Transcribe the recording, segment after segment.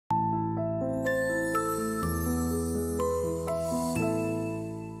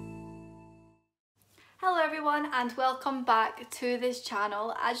everyone and welcome back to this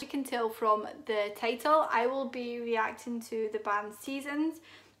channel. As you can tell from the title, I will be reacting to the band Seasons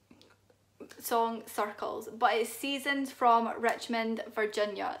song Circles, but it's Seasons from Richmond,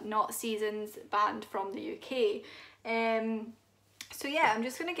 Virginia, not Seasons band from the UK. So yeah, I'm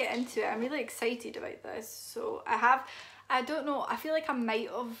just gonna get into it. I'm really excited about this. So I don't know, I feel like I might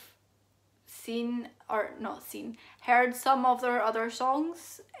have heard some of their other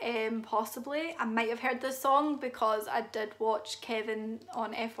songs, possibly. I might have heard this song because I did watch Kevin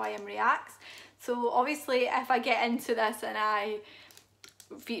on FYM Reacts. So obviously if I get into this and I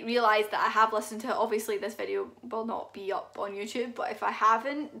realise that I have listened to it, obviously this video will not be up on YouTube, but if I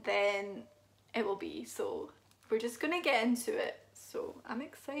haven't then it will be. So we're just gonna get into it. So I'm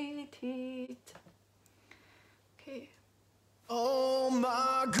excited. Okay. Oh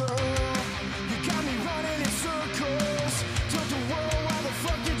my girl, you got me running in circles. Told the world, why the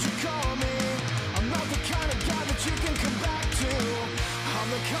fuck did you call me? I'm not the kind of guy that you can come back to. I'm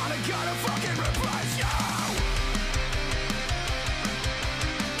the kind of guy to fucking replace you.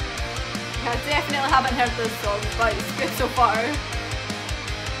 I definitely haven't heard this song, but it's good so far.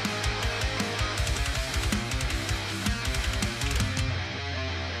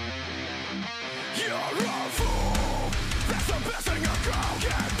 You're a fool. That's the best thing a girl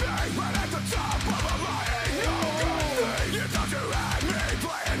can be. But at the top of a lying, no good thing. You thought you had me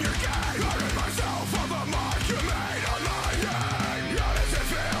playing your game. Hurting myself for the mark you made on my name. How does it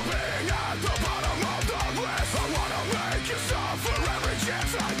feel being at the bottom of the list? I wanna make you suffer every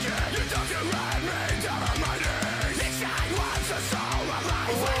chance I get. You thought you had me down on my knees. Each time once a soul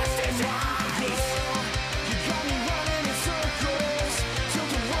alive last is eyes. You got me running in circles.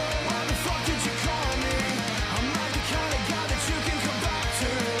 Told the world, why the fuck did you call me? I'm not the kind of guy that you can come back to.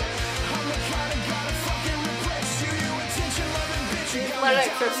 I'm the kind of guy to fucking replace you. You attention loving bitch. You got me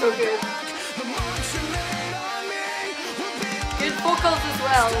Lyrics are so good. the marks you made on me will be Good vocals as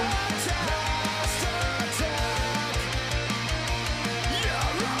well.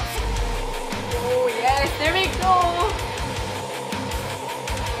 Oh yes, there we go.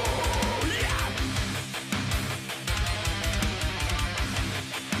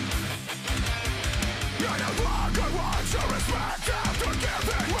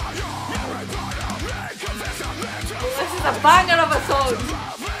 This is a banger of a song.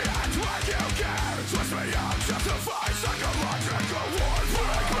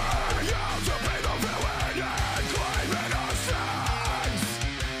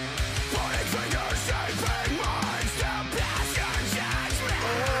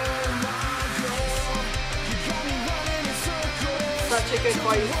 Such a good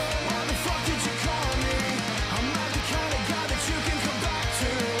voice.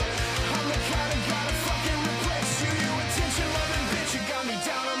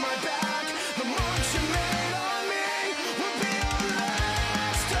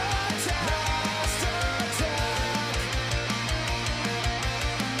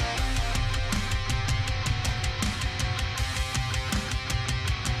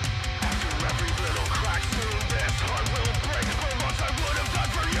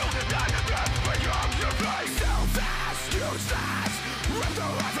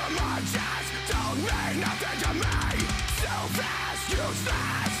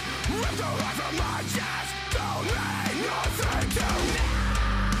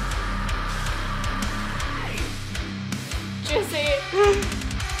 Juicy. I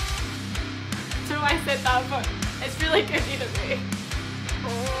don't know why I said that, but it's really good either way.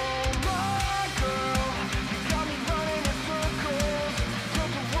 Oh my girl, you got me running in circles.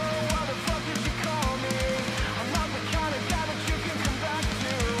 Told the world, why the fuck did you call me? I'm not the kind of guy that you can come back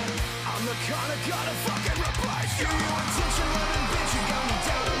to. I'm the kind of guy to fucking replace you. You attention loving bitch, you got me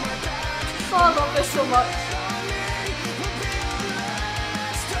down on my back. Oh, I love this so much.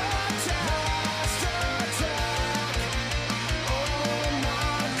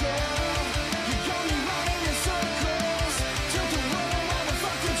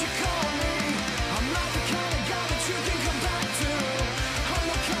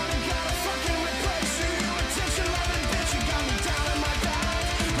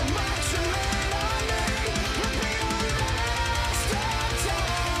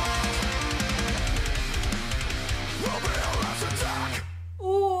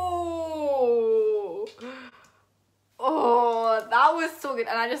 That was so good,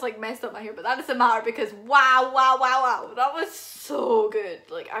 and I just like messed up my hair, but that doesn't matter because wow, that was so good.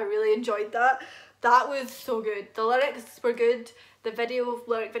 Like I really enjoyed that. That was so good. The lyrics were good. The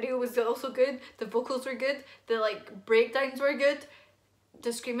lyric video was also good. The vocals were good. The like breakdowns were good.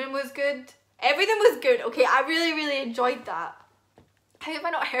 The screaming was good. Everything was good. Okay, I really enjoyed that. How have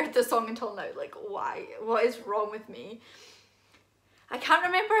I not heard this song until now? Like, why? What is wrong with me? I can't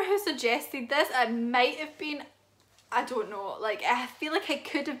remember who suggested this. It might have been, I don't know, like I feel like it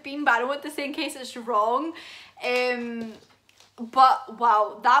could have been, but I don't want to say in case it's wrong. But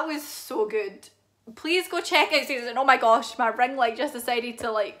wow, that was so good. Please go check out Season. Oh my gosh, my ring light just decided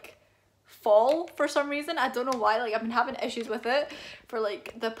to like fall for some reason. I don't know why. Like I've been having issues with it for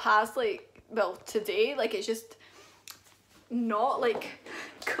like the past like, well, today. Like it's just not like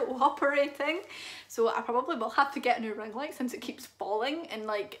cooperating. So I probably will have to get a new ring light since it keeps falling and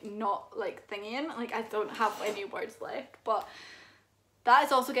like not like thingying. Like I don't have any words left, but that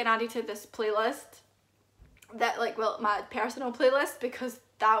is also getting added to this playlist. That like, well, my personal playlist, because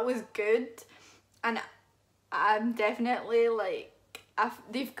that was good. And I'm definitely like,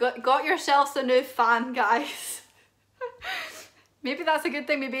 they've got yourselves a new fan, guys. Maybe that's a good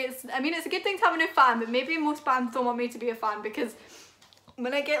thing. Maybe it's, I mean, it's a good thing to have a new fan, but maybe most bands don't want me to be a fan, because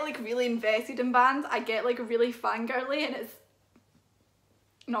when I get like really invested in bands, I get like really fangirly and it's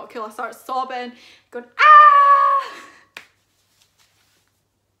not cool. I start sobbing, going, ah!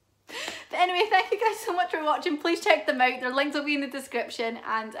 But anyway, thank you guys so much for watching. Please check them out. Their links will be in the description,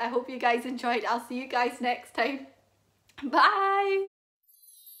 and I hope you guys enjoyed. I'll see you guys next time. Bye!